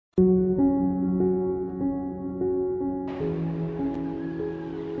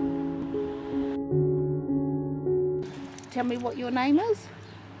tell me what your name is?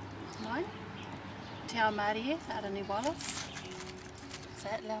 Mine? Te ao Mārie, Arani Wallace. Is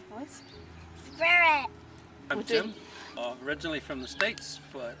that loud voice? Spirit! I'm Jim, originally from the States,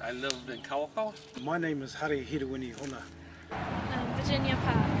 but I live in Okaihau. My name is Hare Hirewini Hona. Virginia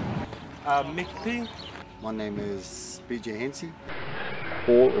Park. Mickey. My name is BJ Hensey.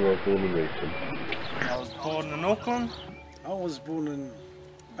 Paul, and I was born in Western. I was born in Auckland. I was born in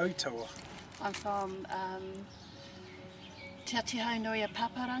Otawa. I'm from Te Atiahau Nui a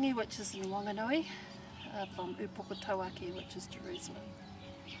Paparangi, which is in Wanganui, from Upoko Tauaki, which is Jerusalem.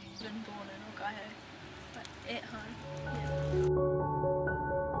 I've been born in Okaihau, but at home.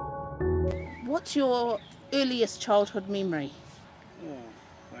 What's your earliest childhood memory? Oh,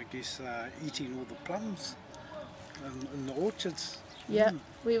 I guess eating all the plums in the orchards. Yeah,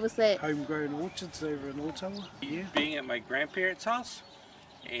 where was that? Homegrown orchards over in Otawa. Yeah. Being at my grandparents' house,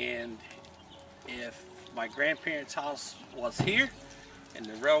 and if my grandparents' house was here and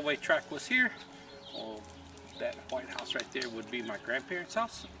the railway track was here, well, that white house right there would be my grandparents'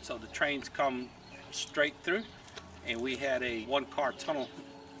 house. So the trains come straight through, and we had a one-car tunnel.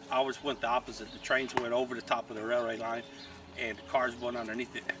 I always went the opposite. The trains went over the top of the railway line and the cars went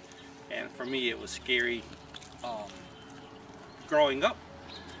underneath it. And for me it was scary growing up,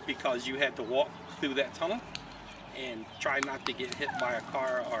 because you had to walk through that tunnel and try not to get hit by a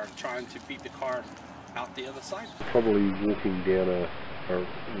car or trying to beat the car out the other side. Probably walking down a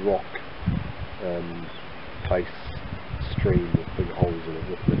rock place stream with big holes in it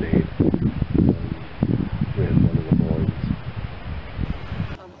with my dad. We had one of the mines.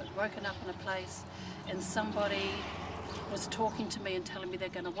 I was woken up in a place and somebody was talking to me and telling me they're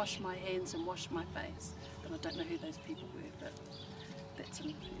going to wash my hands and wash my face. But I don't know who those people were, but that's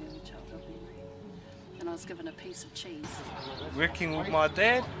an early childhood memory. And I was given a piece of cheese. Working with my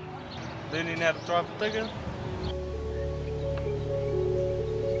dad, learning how to drive a digger.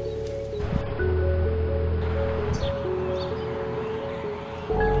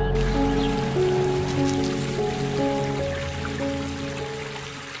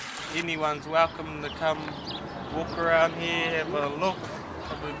 Anyone's welcome to come walk around here, have a look,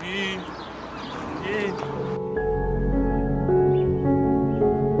 have a view. Yeah.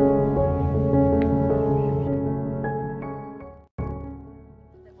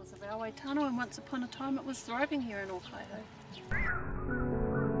 Tunnel, and once upon a time it was thriving here in Okaihau.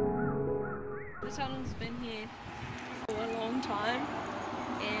 The tunnel's been here for a long time,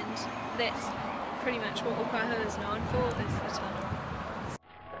 and that's pretty much what Okaihau is known for, is the tunnel.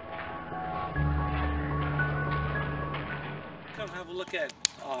 Come have a look at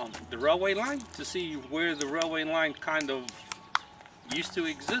the railway line to see where the railway line kind of used to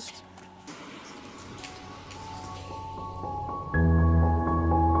exist.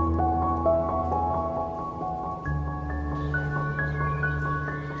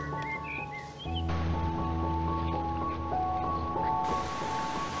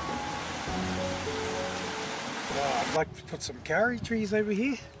 I'd like to put some kauri trees over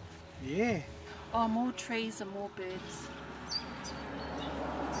here. Yeah. Oh, more trees and more birds.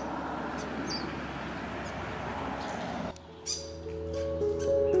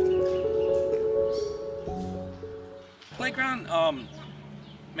 Playground,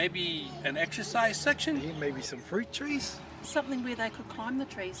 maybe an exercise section. Yeah, maybe some fruit trees. Something where they could climb the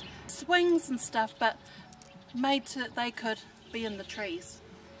trees. Swings and stuff, but made so that they could be in the trees.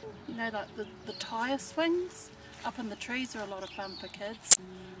 You know, like the tyre swings up in the trees are a lot of fun for kids.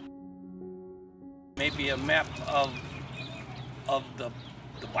 Maybe a map of the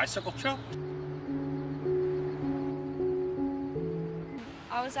bicycle trail.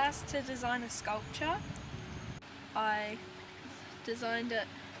 I was asked to design a sculpture. I designed it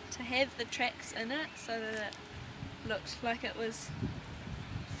to have the tracks in it so that it looked like it was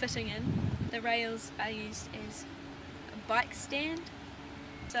fitting in. The rails are used as a bike stand,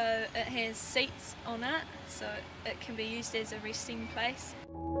 so it has seats on it, so it can be used as a resting place.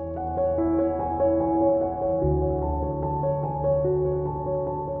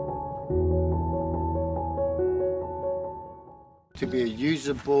 To be a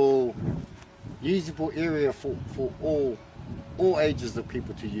usable area for all ages of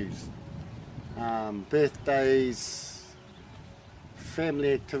people to use. Birthdays,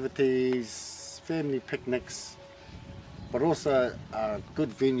 family activities, family picnics, but also a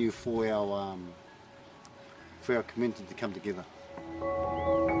good venue for our community to come together.